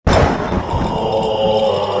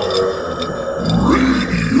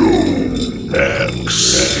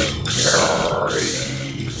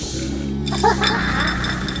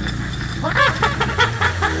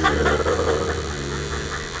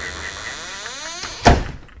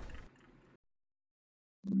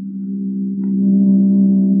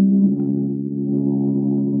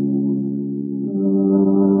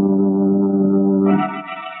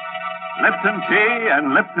Tea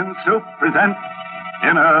and Lipton Soup present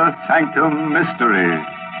Inner Sanctum Mysteries,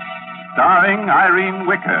 starring Irene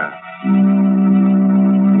Wicker.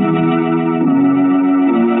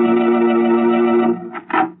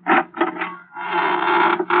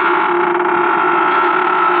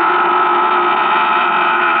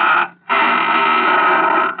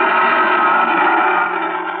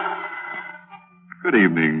 Good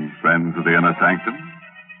evening, friends of the Inner Sanctum.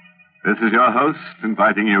 This is your host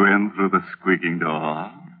inviting you in through the squeaking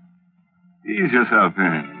door. Ease yourself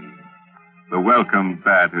in. The welcome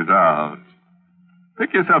bat is out.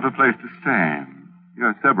 Pick yourself a place to stand. You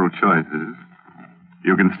have several choices.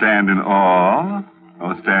 You can stand in awe,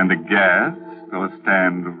 or stand aghast, or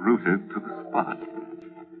stand rooted to the spot.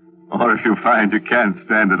 Or if you find you can't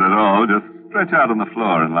stand it at all, just stretch out on the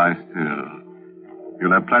floor and lie still.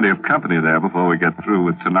 You'll have plenty of company there before we get through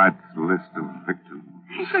with tonight's list of victims.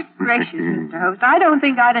 Good gracious, Mr. Host. I don't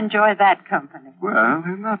think I'd enjoy that company. Well,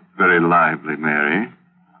 they're not very lively, Mary.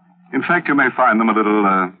 In fact, you may find them a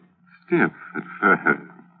little stiff at first.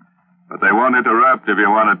 But they won't interrupt if you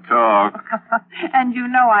want to talk. And you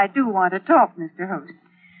know I do want to talk, Mr. Host.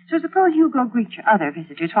 So suppose you go greet your other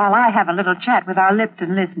visitors while I have a little chat with our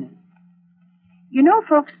Lipton listeners. You know,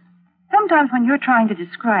 folks, sometimes when you're trying to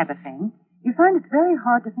describe a thing, you find it's very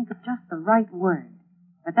hard to think of just the right word.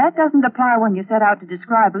 But that doesn't apply when you set out to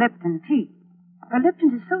describe Lipton tea. For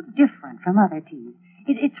Lipton is so different from other teas.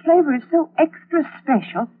 Its flavor is so extra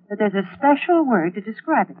special that there's a special word to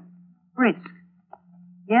describe it. Brisk.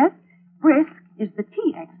 Yes, brisk is the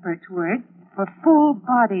tea expert's word for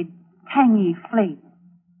full-bodied, tangy flavor.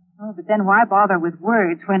 Oh, but then why bother with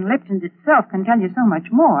words when Lipton's itself can tell you so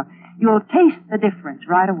much more? You'll taste the difference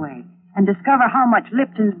right away and discover how much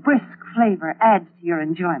Lipton's brisk flavor adds to your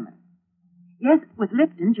enjoyment. Yes, with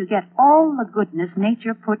Lipton's, you get all the goodness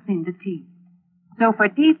nature puts into tea. So for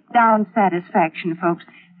deep-down satisfaction, folks,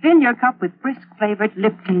 fill your cup with brisk-flavored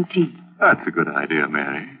Lipton tea. That's a good idea,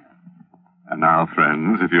 Mary. And now,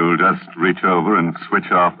 friends, if you'll just reach over and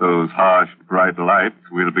switch off those harsh, bright lights,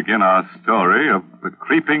 we'll begin our story of The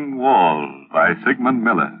Creeping Wall by Sigmund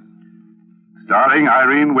Miller, starring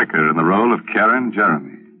Irene Wicker in the role of Karen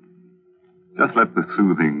Jeremy. Just let the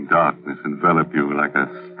soothing darkness envelop you like a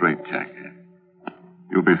straitjacket.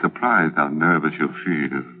 You'll be surprised how nervous you'll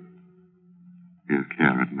feel. Here's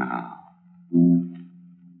Karen now.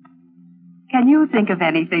 Can you think of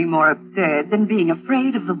anything more absurd than being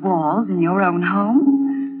afraid of the walls in your own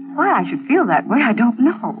home? Why I should feel that way, I don't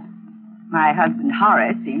know. My husband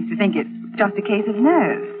Horace seems to think it's just a case of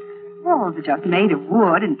nerves. Walls are just made of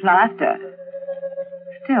wood and plaster.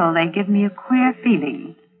 Still, they give me a queer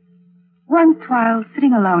feeling. Once, while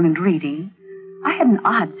sitting alone and reading, I had an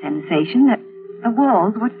odd sensation that the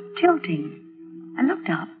walls were tilting. I looked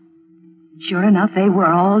up. Sure enough, they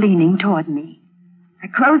were all leaning toward me. I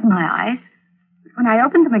closed my eyes, but when I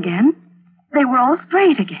opened them again, they were all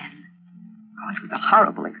straight again. Oh, it was a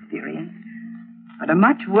horrible experience. But a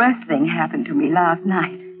much worse thing happened to me last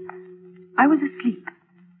night. I was asleep,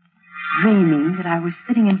 dreaming that I was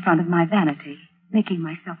sitting in front of my vanity, making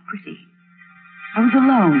myself pretty. I was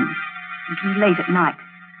alone. It was late at night.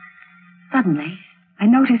 Suddenly, I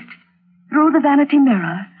noticed through the vanity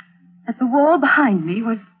mirror that the wall behind me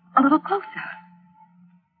was a little closer.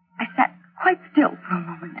 I sat quite still for a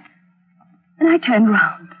moment. Then I turned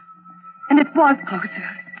round, and it was closer.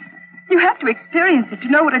 You have to experience it to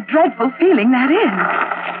know what a dreadful feeling that is.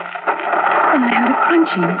 Then I heard a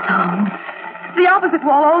crunching sound. The opposite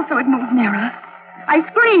wall also had moved nearer. I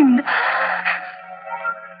screamed.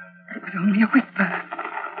 But it was only a whisper.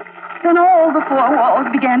 Then all the four walls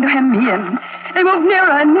began to hem me in. They moved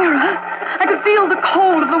nearer and nearer. I could feel the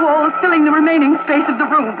cold of the walls filling the remaining space of the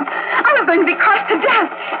room. I was going to be crushed to death.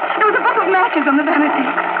 There was a book of matches on the vanity.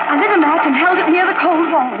 I lit a match and held it near the cold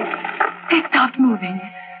walls. They stopped moving.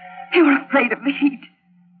 They were afraid of the heat.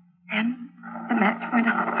 Then the match went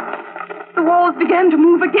out. The walls began to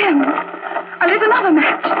move again. I lit another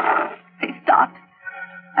match. They stopped.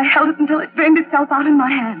 I held it until it burned itself out in my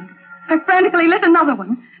hand. I frantically lit another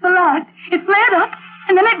one. The last. It flared up,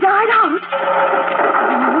 and then it died out.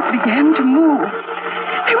 The walls began to move.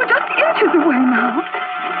 They were just inches away now.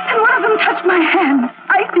 And one of them touched my hand,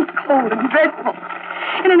 icy cold and dreadful.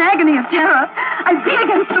 In an agony of terror, I beat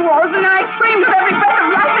against the walls, and I screamed with every breath of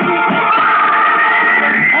life in me.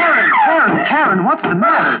 Karen, what's the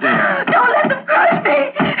matter, dear? Don't let them crush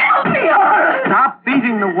me. Help me, Horace. Stop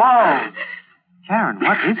beating the walls. Karen,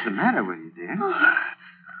 what is the matter with you, dear?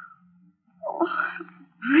 Oh,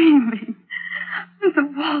 dreaming. The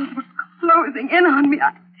walls were closing in on me.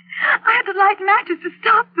 I had to light matches to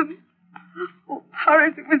stop them. Oh,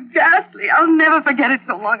 Horace, it was ghastly. I'll never forget it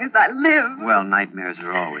so long as I live. Well, nightmares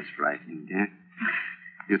are always frightening, dear.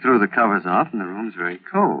 You threw the covers off and the room's very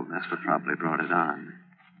cold. That's what probably brought it on.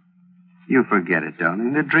 You forget it,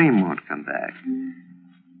 darling. The dream won't come back.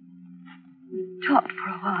 We talked for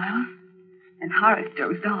a while, and Horace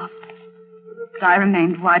dozed off. But I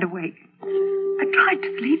remained wide awake. I tried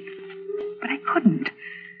to sleep, but I couldn't.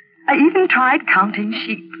 I even tried counting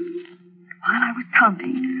sheep. While I was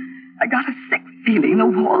counting, I got a sick feeling the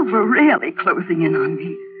walls were really closing in on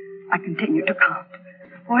me. I continued to count.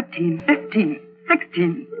 14, 15,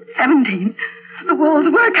 16, 17. The walls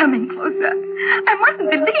were coming closer. I mustn't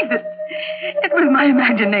believe it. It was my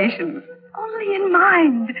imagination. Only in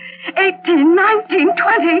mind. 18, 19,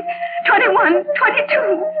 20, 21,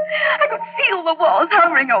 22. I could feel the walls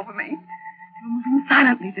hovering over me. They were moving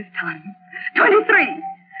silently this time. 23,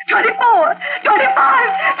 24,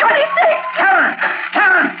 25, 26.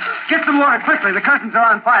 Karen! Get some water quickly. The curtains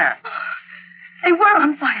are on fire. They were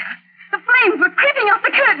on fire. The flames were creeping up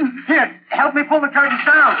the curtain. Here, help me pull the curtains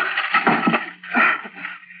down.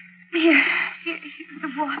 Here's the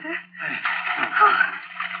water.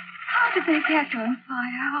 How did they get on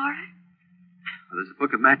fire, Horace? Well, there's a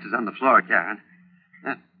book of matches on the floor, Karen.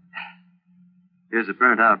 Here's a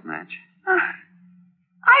burnt-out match.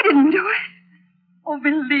 I didn't do it. Oh,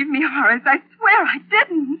 believe me, Horace, I swear I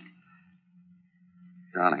didn't.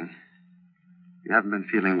 Darling, you haven't been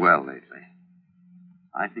feeling well lately.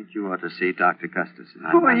 I think you ought to see Dr. Gustafson.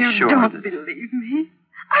 I'm you sure don't that... believe me.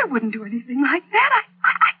 I wouldn't do anything like that.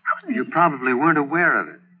 I couldn't. You probably weren't aware of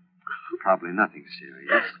it. Probably nothing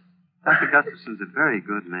serious. Dr. Gustafson's a very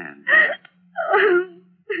good man.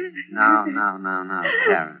 Now,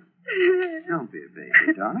 Karen. Don't be a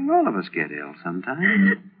baby, darling. All of us get ill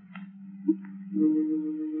sometimes.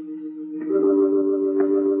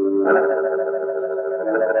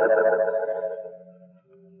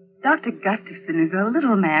 Dr. Gustafson is a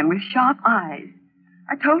little man with sharp eyes.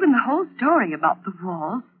 I told him the whole story about the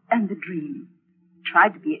walls and the dream.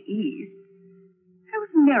 Tried to be at ease. There was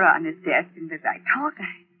a mirror on his desk, and as I talked,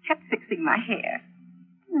 I kept fixing my hair.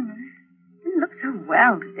 Didn't look so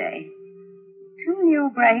well today. 2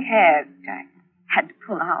 new gray hairs that I had to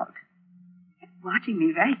pull out. He kept watching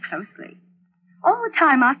me very closely. All the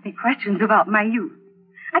time asking questions about my youth.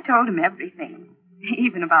 I told him everything,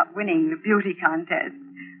 even about winning the beauty contest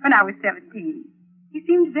when I was 17. He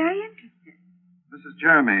seemed very interested. Mrs.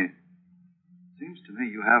 Jeremy, it seems to me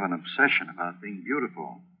you have an obsession about being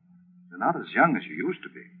beautiful. You're not as young as you used to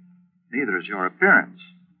be. Neither is your appearance.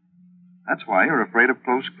 That's why you're afraid of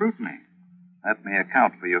close scrutiny. That may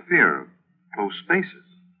account for your fear of close spaces.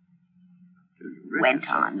 Went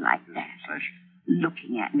on like that,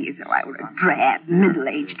 looking at me as though I were a drab,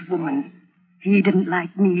 middle-aged woman. He didn't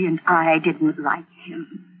like me, and I didn't like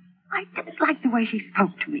him. I didn't like the way he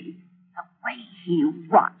spoke to me, the way he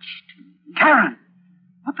watched me. Karen!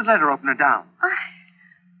 Put the letter opener down.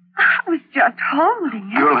 I was just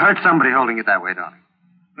holding it. You'll hurt somebody holding it that way, darling.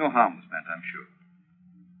 No harm was meant, I'm sure.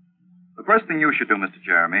 The first thing you should do, Mr.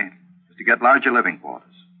 Jeremy, is to get larger living quarters.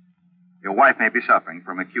 Your wife may be suffering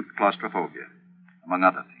from acute claustrophobia, among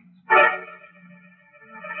other things.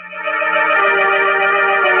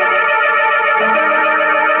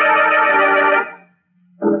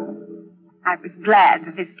 I was glad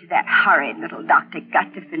the visit to that horrid little Dr.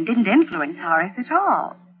 Gustafson didn't influence Horace at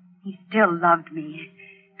all. He still loved me.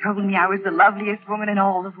 Told me I was the loveliest woman in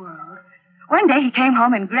all the world. One day he came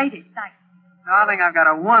home in great excitement. Darling, I've got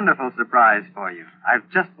a wonderful surprise for you. I've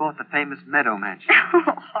just bought the famous Meadow Mansion.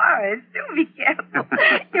 Oh, Horace, do be careful.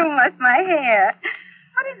 You mussed my hair.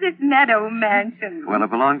 What is this Meadow Mansion? Well, it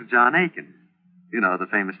belonged to John Aiken. You know, the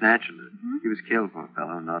famous naturalist. Mm-hmm. He was killed, poor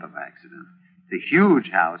fellow, in an auto accident. It's a huge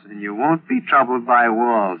house, and you won't be troubled by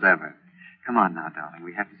walls ever. Come on now, darling.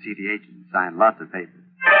 We have to see the agent and sign lots of papers.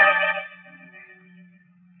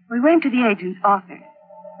 We went to the agent's office.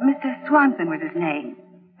 Mr. Swanson was his name.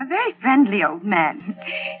 A very friendly old man.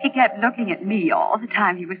 He kept looking at me all the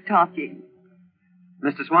time he was talking.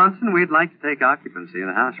 Mr. Swanson, we'd like to take occupancy in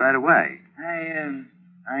the house right away.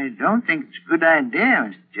 I don't think it's a good idea,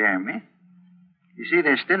 Mr. Jeremy. You see,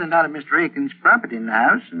 there's still a lot of Mr. Aiken's property in the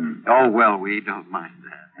house, and... Oh, well, we don't mind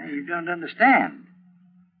that. You don't understand.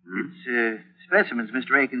 It's specimens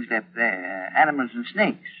Mr. Aiken's left there, animals and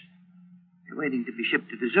snakes. They're waiting to be shipped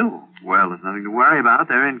to the zoo. Well, there's nothing to worry about.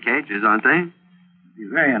 They're in cages, aren't they? It'd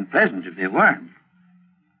be very unpleasant if they weren't.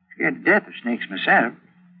 Scared to death of snakes myself.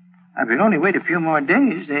 If we'll only wait a few more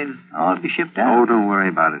days, they'll all be shipped out. Oh, don't worry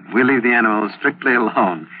about it. We'll leave the animals strictly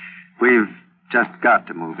alone. We've just got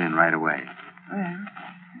to move in right away. Well,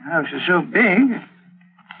 the house is so big,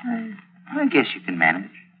 I guess you can manage.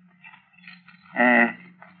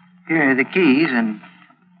 Here are the keys, and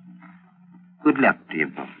good luck to you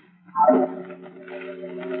both.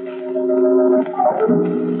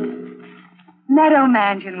 Meadow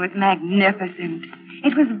Mansion was magnificent.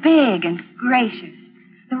 It was big and gracious.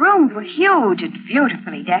 The rooms were huge and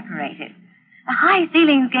beautifully decorated. The high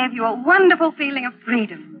ceilings gave you a wonderful feeling of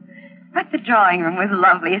freedom. But the drawing room was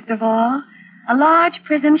loveliest of all. A large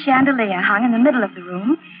prism chandelier hung in the middle of the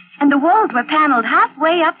room, and the walls were paneled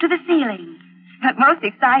halfway up to the ceiling. But most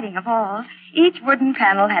exciting of all, each wooden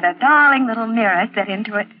panel had a darling little mirror set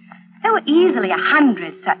into it. There were easily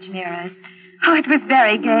 100 such mirrors. Oh, it was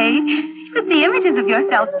very gay. You could see images of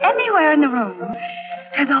yourself anywhere in the room.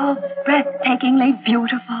 It was all breathtakingly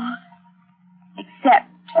beautiful. Except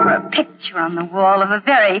for a picture on the wall of a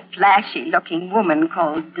very flashy-looking woman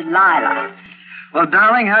called Delilah. Well,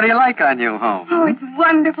 darling, how do you like our new home? Oh, it's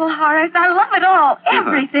wonderful, Horace. I love it all.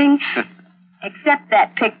 Everything. Except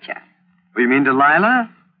that picture. Oh, you mean Delilah?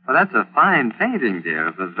 Well, that's a fine painting, dear,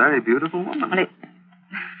 of a very beautiful woman. Well,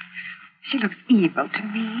 she looks evil to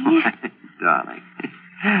me. Darling,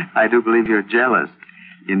 I do believe you're jealous.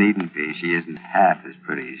 You needn't be. She isn't half as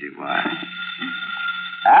pretty as you are.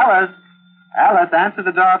 Alice, answer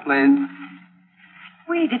the door, please.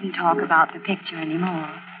 We didn't talk about the picture anymore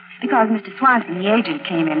because Mr. Swanson, the agent,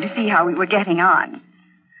 came in to see how we were getting on.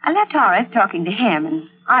 I left Horace talking to him, and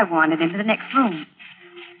I wandered into the next room.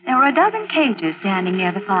 There were a dozen cages standing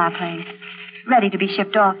near the fireplace, ready to be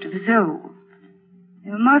shipped off to the zoo.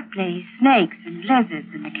 There were mostly snakes and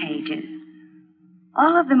lizards in the cages.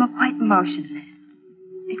 All of them were quite motionless,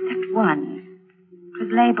 except one. It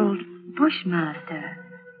was labeled Bushmaster,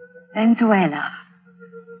 Venezuela.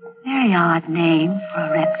 Very odd name for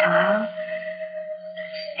a reptile.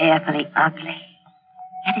 Fearfully ugly,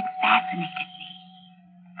 yet it fascinated me.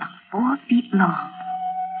 Some 4 feet long,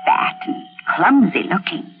 fat and clumsy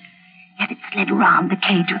looking, yet it slid round the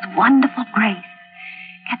cage with wonderful grace,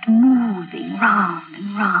 kept moving round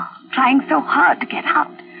and round, trying so hard to get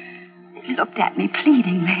out. It looked at me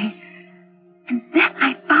pleadingly, and then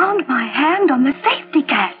I found my hand on the safety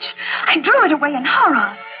catch. I drew it away in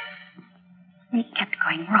horror. It kept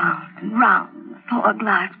going round and round the 4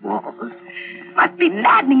 glass walls. Must be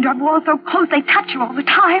maddening to have walls so close they touch you all the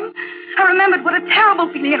time. I remembered what a terrible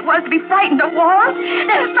feeling it was to be frightened of walls.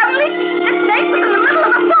 Then suddenly, the snake was in the middle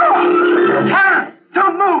of the floor. Karen,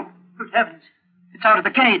 don't move! Good heavens, it's out of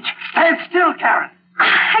the cage. Stand still, Karen.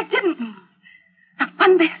 I didn't move. Not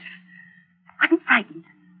one bit. I wasn't frightened.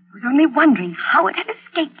 I was only wondering how it had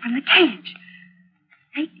escaped from the cage.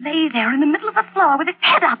 The snake lay there in the middle of the floor with its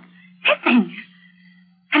head up, hissing.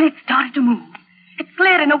 And it started to move. It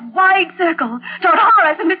slid in a wide circle toward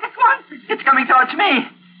Horace and Mr. Swanson. It's coming towards me.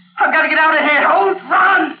 I've got to get out of here. Don't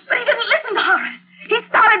run! But he didn't listen to Horace. He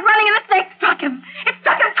started running and the snake struck him. It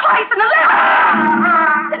struck him twice in the left.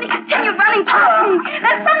 Then he continued running past me.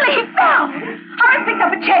 Then suddenly he fell. Horace picked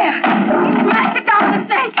up a chair. He smashed it down on the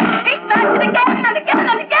snake. He smashed it again and again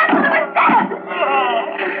and again till it was dead.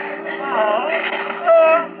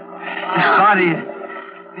 His body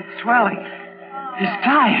is swelling. He's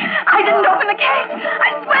dying. I didn't open the cage.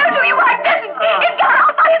 I swear to you I didn't. It got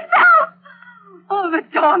out by itself. Oh, the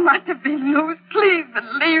door must have been loose. Please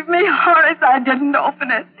believe me, Horace. I didn't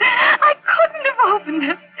open it. I couldn't have opened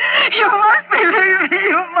it. You must believe me.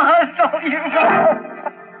 You must. Oh, you must.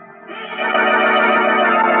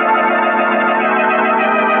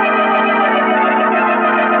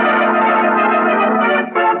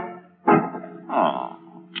 Oh.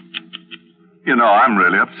 You know, I'm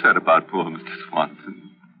really upset about poor Mr.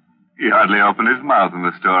 Swanson. He hardly opened his mouth in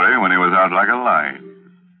the story when he was out like a lion.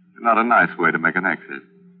 Not a nice way to make an exit.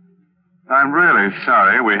 I'm really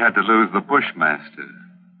sorry we had to lose the Bushmaster.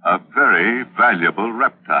 A very valuable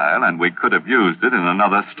reptile, and we could have used it in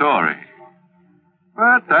another story.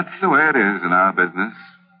 But that's the way it is in our business.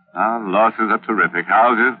 Our losses are terrific.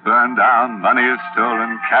 Houses burn down, money is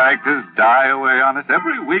stolen, characters die away on us.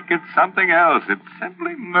 Every week it's something else. It's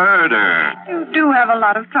simply murder. You do have a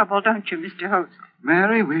lot of trouble, don't you, Mr. Host?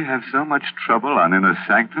 Mary, we have so much trouble on Inner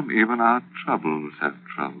Sanctum, even our troubles have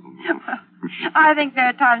trouble. I think there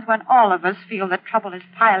are times when all of us feel that trouble is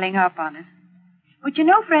piling up on us. But you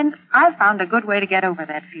know, friends, I've found a good way to get over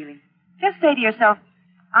that feeling. Just say to yourself,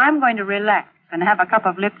 I'm going to relax and have a cup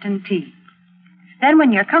of Lipton tea. Then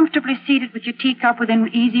when you're comfortably seated with your teacup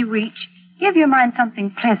within easy reach, give your mind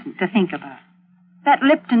something pleasant to think about. That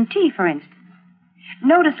Lipton tea, for instance.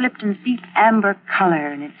 Notice Lipton's deep amber color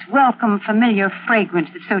and its welcome, familiar fragrance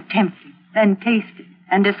that's so tempting. Then taste it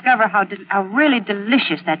and discover how really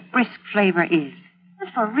delicious that brisk flavor is.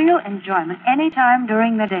 for real enjoyment any time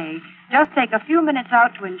during the day, just take a few minutes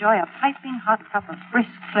out to enjoy a piping hot cup of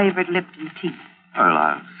brisk-flavored Lipton tea. Well,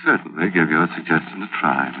 I'll certainly give your suggestion a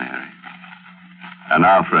try, Mary. And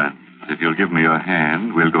now, friends, if you'll give me your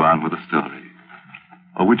hand, we'll go on with the story.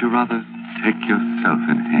 Or would you rather take yourself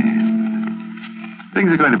in hand?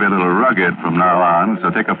 Things are going to be a little rugged from now on, so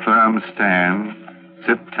take a firm stand,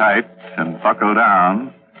 sit tight, and buckle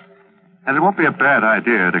down. And it won't be a bad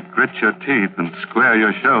idea to grit your teeth and square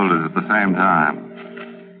your shoulders at the same time.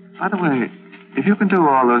 By the way, if you can do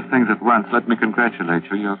all those things at once, let me congratulate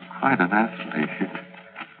you. You're quite an athlete.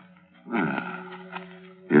 Well,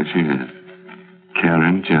 here she is,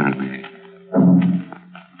 Karen Jeremy.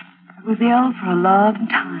 I was ill for a long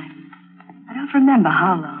time. I don't remember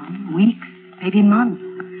how long. Weeks, maybe months.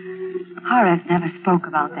 Horace never spoke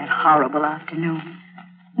about that horrible afternoon.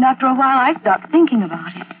 And after a while, I stopped thinking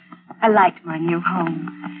about it. I liked my new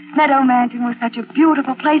home. Meadow Mansion was such a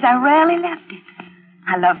beautiful place, I rarely left it.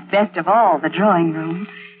 I loved best of all the drawing room,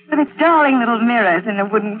 with its darling little mirrors and the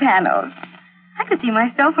wooden panels. I could see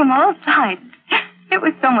myself from all sides. It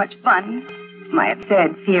was so much fun. My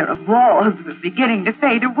absurd fear of walls was beginning to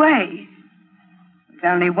fade away. There was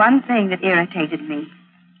only one thing that irritated me.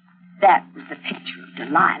 That was the picture of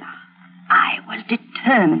Delilah. I was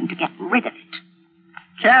determined to get rid of it.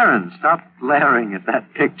 Karen, stop glaring at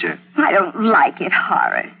that picture. I don't like it,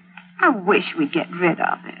 Horace. I wish we'd get rid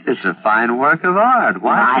of it. It's a fine work of art.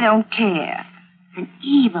 Why? I don't care. It's an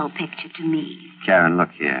evil picture to me. Karen,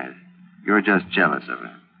 look here. You're just jealous of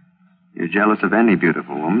her. You're jealous of any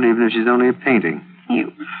beautiful woman, even if she's only a painting.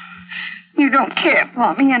 You don't care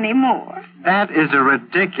for me anymore. That is a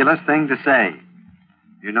ridiculous thing to say.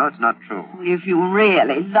 You know it's not true. If you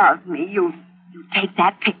really love me, you take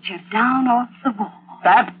that picture down off the wall.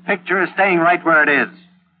 That picture is staying right where it is.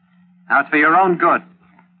 Now, it's for your own good.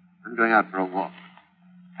 I'm going out for a walk.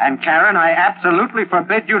 And, Karen, I absolutely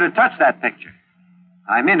forbid you to touch that picture.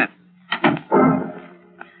 I'm in it.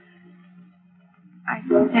 I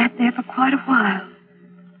sat there for quite a while,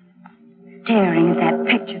 staring at that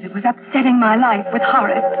picture that was upsetting my life with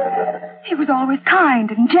Horace. He was always kind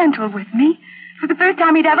and gentle with me. It was the first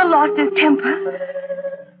time he'd ever lost his temper.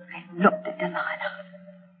 I looked at Delilah.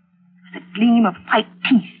 There was a gleam of white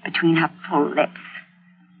teeth between her full lips.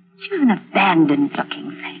 She was an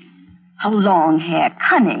abandoned-looking thing. Her long hair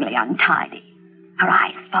cunningly untidy. Her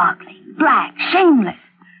eyes sparkling, black, shameless.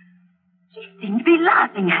 She seemed to be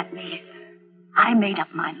laughing at me. I made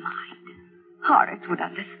up my mind. Horace would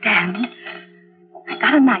understand. I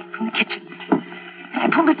got a knife from the kitchen. And I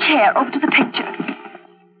pulled a chair over to the picture.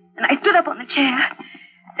 And I stood up on the chair,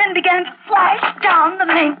 then began to slash down the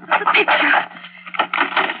length of the picture.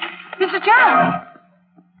 Mrs. Jeremy,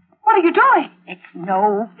 what are you doing? It's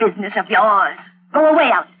no business of yours. Go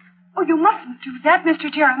away, Alice. Oh, you mustn't do that. Mr.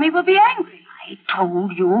 Jeremy will be angry. I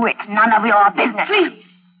told you it's none of your business. Please.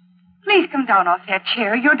 Please come down off that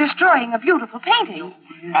chair. You're destroying a beautiful painting.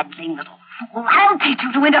 Meddling little fool. I'll teach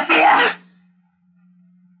you to interfere.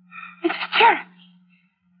 Mrs. Jeremy,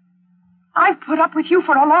 I've put up with you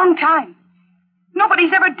for a long time.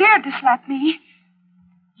 Nobody's ever dared to slap me.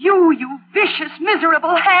 You vicious,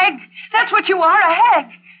 miserable hag. That's what you are, a hag.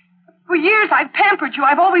 For years I've pampered you.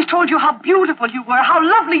 I've always told you how beautiful you were, how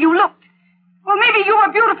lovely you looked. Well, maybe you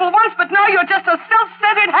were beautiful once, but now you're just a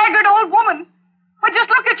self-centered, haggard old woman. Well, just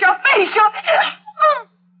look at your face.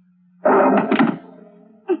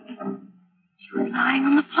 She was lying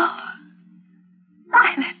on the floor,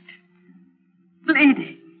 silent,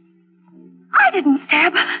 bleeding. I didn't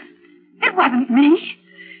stab her. It wasn't me.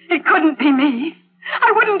 It couldn't be me.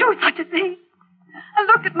 I wouldn't do such a thing. I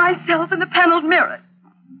looked at myself in the paneled mirror.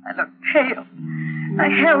 I looked pale. My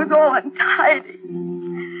hair was all untidy.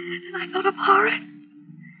 And I thought of Horace.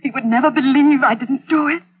 He would never believe I didn't do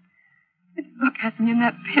it. He'd look at me in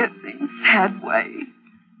that piercing, sad way.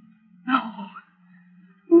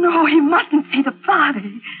 No, he mustn't see the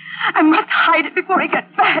body. I must hide it before he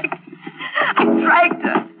gets back. I dragged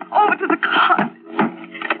her over to the closet.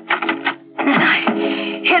 And I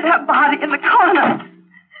hid her body in the corner.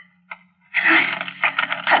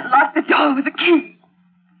 I locked the door with a key.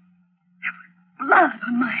 There was blood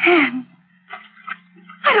on my hand.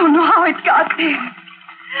 I don't know how it got there,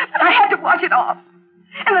 but I had to wash it off.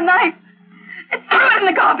 And the knife, I threw it in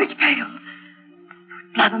the garbage pail. There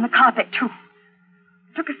was blood on the carpet, too.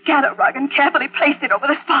 I took a scatter rug and carefully placed it over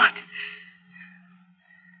the spot.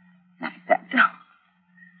 And I sat down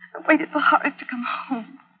and waited for Horace to come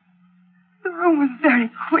home. The room was very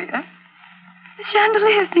queer. The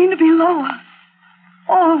chandelier seemed to be lower.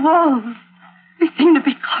 All the walls, they seemed to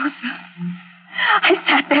be closer. I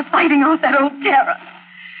sat there fighting off that old terror,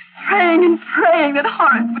 praying and praying that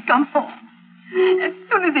Horace would come home. As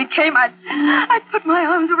soon as he came, I'd put my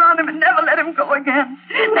arms around him and never let him go again.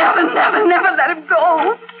 Never, never, never let him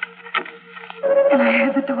go. And I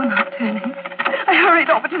heard the doorknob turning. I hurried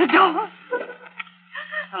over to the door.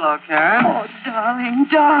 Hello, Karen. Oh, darling,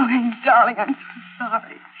 darling, darling, I'm so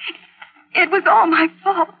sorry. It was all my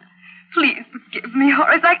fault. Please forgive me,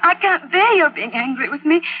 Horace. I can't bear your being angry with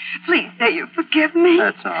me. Please say you forgive me.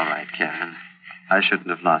 That's all right, Karen. I shouldn't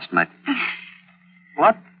have lost my...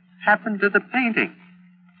 What happened to the painting?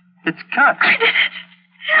 It's cut.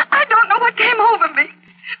 I don't know what came over me.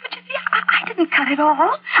 But you see, I didn't cut it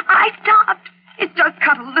all. I stopped. It's just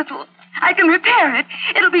cut a little. I can repair it.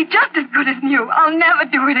 It'll be just as good as new. I'll never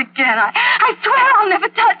do it again. I swear I'll never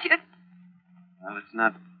touch it. Well, it's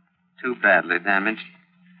not too badly damaged.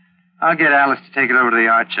 I'll get Alice to take it over to the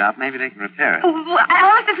art shop. Maybe they can repair it. Oh,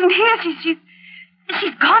 Alice isn't here.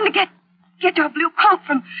 She's gone to get your blue coat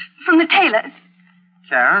from the tailor's.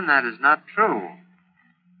 Karen, that is not true.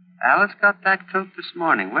 Alice got that coat this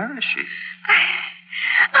morning. Where is she?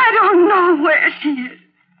 I don't know where she is.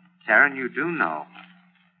 Karen, you do know.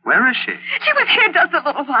 Where is she? She was here just a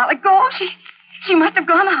little while ago. She must have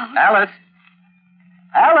gone out. Alice!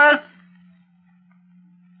 Alice!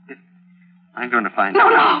 I'm going to find her.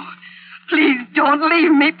 No. Please don't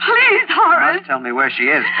leave me. Please, Horace. You must tell me where she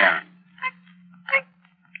is, Karen.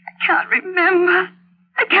 I can't remember.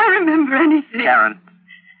 I can't remember anything. Karen,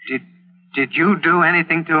 did you do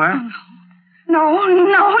anything to her? No,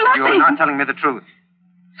 nothing. You're not telling me the truth.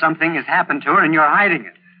 Something has happened to her and you're hiding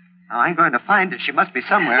it. Now, I'm going to find her. She must be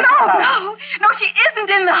somewhere. No, she isn't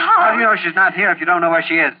in the house. How do you know she's not here if you don't know where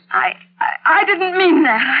she is? I didn't mean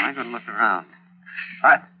that. I'm going to look around.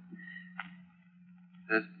 All right.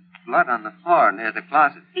 There's blood on the floor near the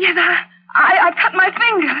closet. Yes, I cut my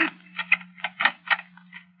finger.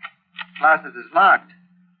 The closet is locked.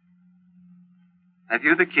 Have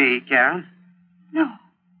you the key, Karen? No,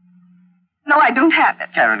 I don't have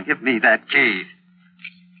it. Karen, give me that key.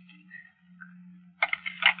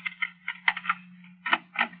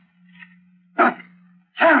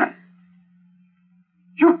 Karen!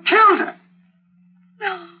 You killed her!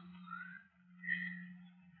 No.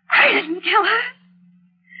 I didn't kill her.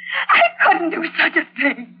 I couldn't do such a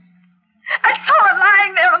thing. I saw her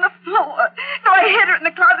lying there on the floor, so I hid her in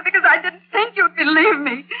the closet because I didn't think you'd believe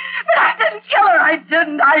me. But I didn't kill her. I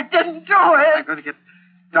didn't do it. I'm going to get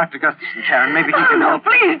Dr. Gustafson, Karen. Maybe he can help.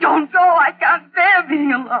 Please don't go. I can't bear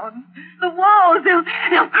being alone. The walls, they'll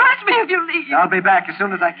crush me if you leave. I'll be back as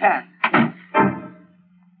soon as I can.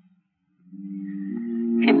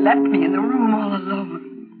 He left me in the room all alone.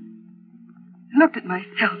 I looked at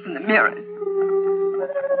myself in the mirror.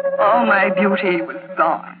 All my beauty was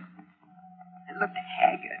gone. I looked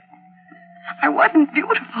haggard. I wasn't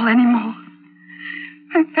beautiful anymore.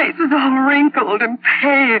 My face was all wrinkled and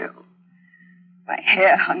pale. My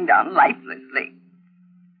hair hung down lifelessly.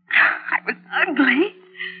 I was ugly.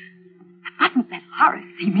 I mustn't let Horace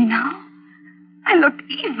see me now. I looked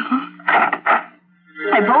evil.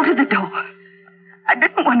 I bolted the door. I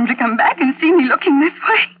didn't want him to come back and see me looking this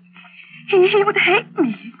way. He would hate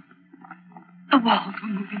me. The walls were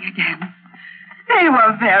moving again. They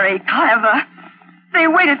were very clever. They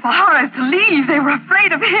waited for Horace to leave. They were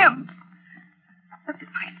afraid of him. I looked at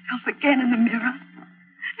myself again in the mirror.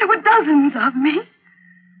 There were dozens of me.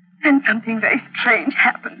 Then something very strange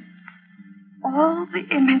happened. All the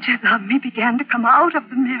images of me began to come out of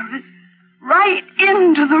the mirrors, right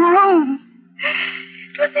into the room.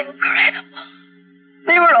 It was incredible.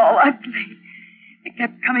 They were all ugly. They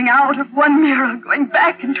kept coming out of one mirror, going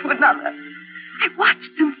back into another. I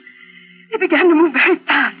watched them. They began to move very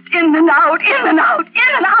fast, in and out, in and out,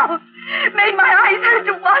 in and out. It made my eyes hurt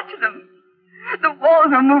to watch them. The walls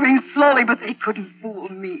were moving slowly, but they couldn't fool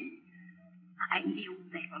me. I knew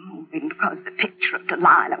they were moving because the picture of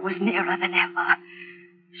Delilah was nearer than ever.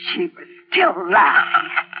 She was still laughing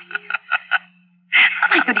at me.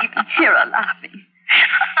 I could even hear her laughing.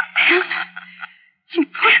 Then she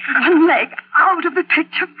pushed one leg out of the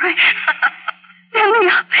picture frame. Then the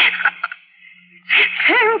other. She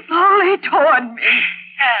came slowly toward me.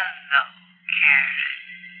 Hello, Karen.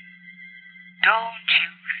 Don't you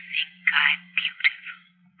think I'm beautiful?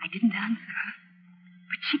 I didn't answer her,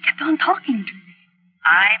 but she kept on talking to me.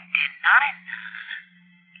 I'm Delilah,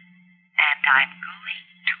 and I'm going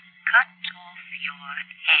to cut off your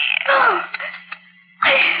hair. Oh,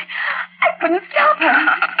 I couldn't stop her.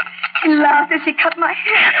 She laughed as she cut my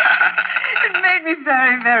hair. It made me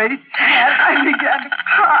very, very sad. I began to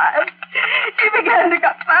cry. She began to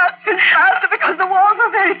cut faster and faster because the walls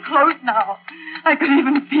were very close now. I could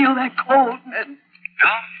even feel their coldness.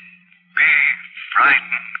 Don't be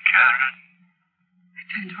frightened, Karen. I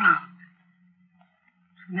turned around.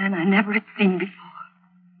 A man I never had seen before.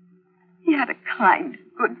 He had a kind,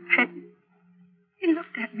 good face. He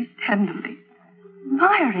looked at me tenderly,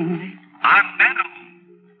 admiringly. I'm Meadow,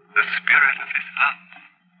 the spirit of his house.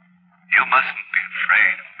 You mustn't be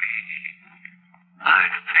afraid of me. I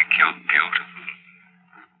think you're beautiful.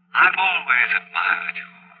 I've always admired you.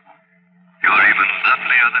 You're even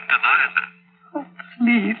lovelier than Delilah. Oh,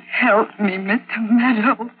 please help me, Mr.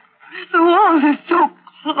 Meadow. The walls are so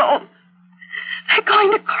close. They're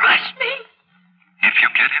going to crush me. If you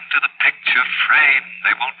get into the picture frame,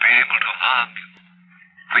 they won't be able to harm you.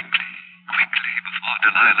 Quickly, before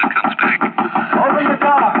Delilah comes back. Open the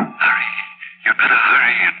door. Hurry. You'd better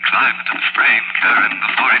hurry and climb into the frame, Karen,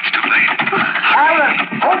 before it's too late. Alan,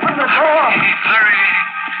 open the door. Hurry.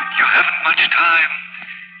 You haven't much time.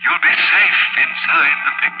 You'll be safe inside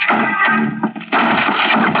the picture.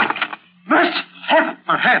 Miss,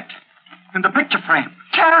 her head in the picture frame.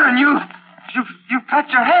 Karen, you've cut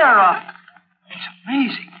your hair off. It's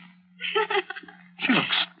amazing. She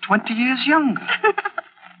looks 20 years younger.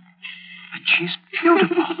 And she's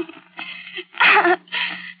beautiful.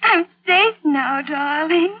 I'm safe now,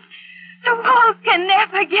 darling. The walls can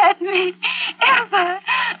never get me. Ever.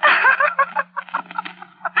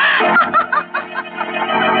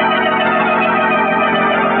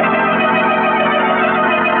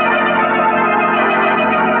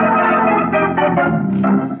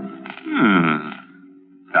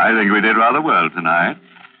 I think we did rather well tonight.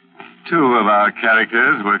 Two of our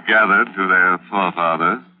characters were gathered to their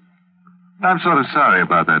forefathers. I'm sort of sorry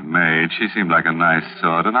about that maid. She seemed like a nice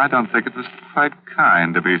sort, and I don't think it was quite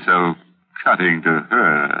kind to be so cutting to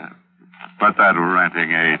her. But that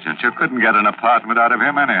renting agent, you couldn't get an apartment out of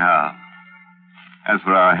him anyhow. As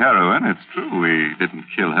for our heroine, it's true we didn't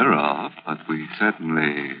kill her off, but we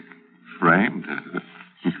certainly framed her.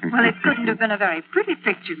 Well, it couldn't have been a very pretty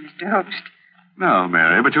picture, Mr. Host. No,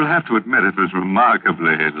 Mary, but you'll have to admit it was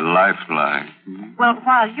remarkably lifelike. Well,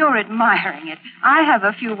 while you're admiring it, I have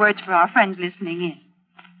a few words for our friends listening in.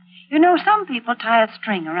 You know, some people tie a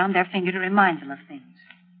string around their finger to remind them of things.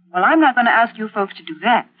 Well, I'm not going to ask you folks to do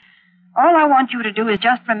that. All I want you to do is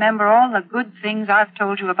just remember all the good things I've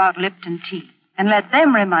told you about Lipton tea, and let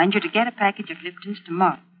them remind you to get a package of Lipton's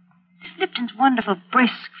tomorrow. Lipton's wonderful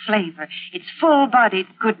brisk flavor, its full-bodied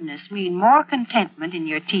goodness mean more contentment in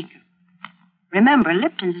your teacup. Remember,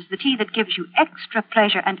 Lipton's is the tea that gives you extra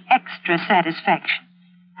pleasure and extra satisfaction.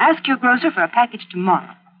 Ask your grocer for a package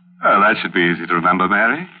tomorrow. Well, that should be easy to remember,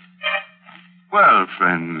 Mary. Well,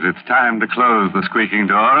 friends, it's time to close the squeaking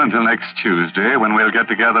door until next Tuesday, when we'll get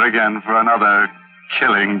together again for another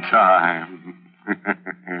killing time.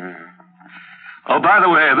 Oh, by the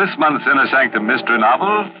way, this month's Inner Sanctum mystery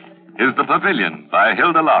novel is The Pavilion by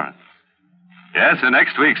Hilda Lawrence. Yes, in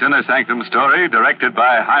next week's Inner Sanctum story, directed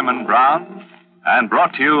by Hyman Brown, and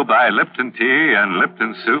brought to you by Lipton Tea and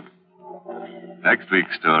Lipton Soup. Next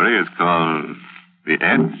week's story is called The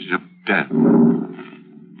Edge of Death.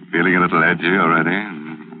 Feeling a little edgy already?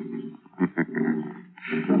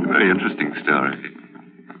 Very interesting story.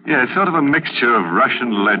 Yeah, it's sort of a mixture of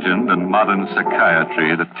Russian legend and modern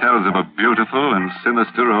psychiatry that tells of a beautiful and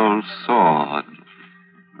sinister old sword.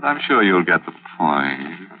 But I'm sure you'll get the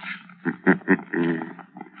point.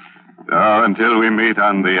 So, until we meet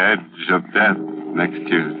on the edge of death next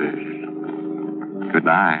Tuesday, good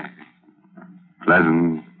night.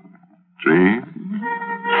 Pleasant dreams.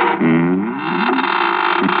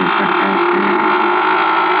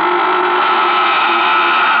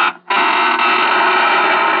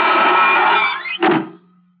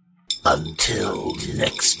 Until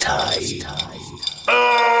next time.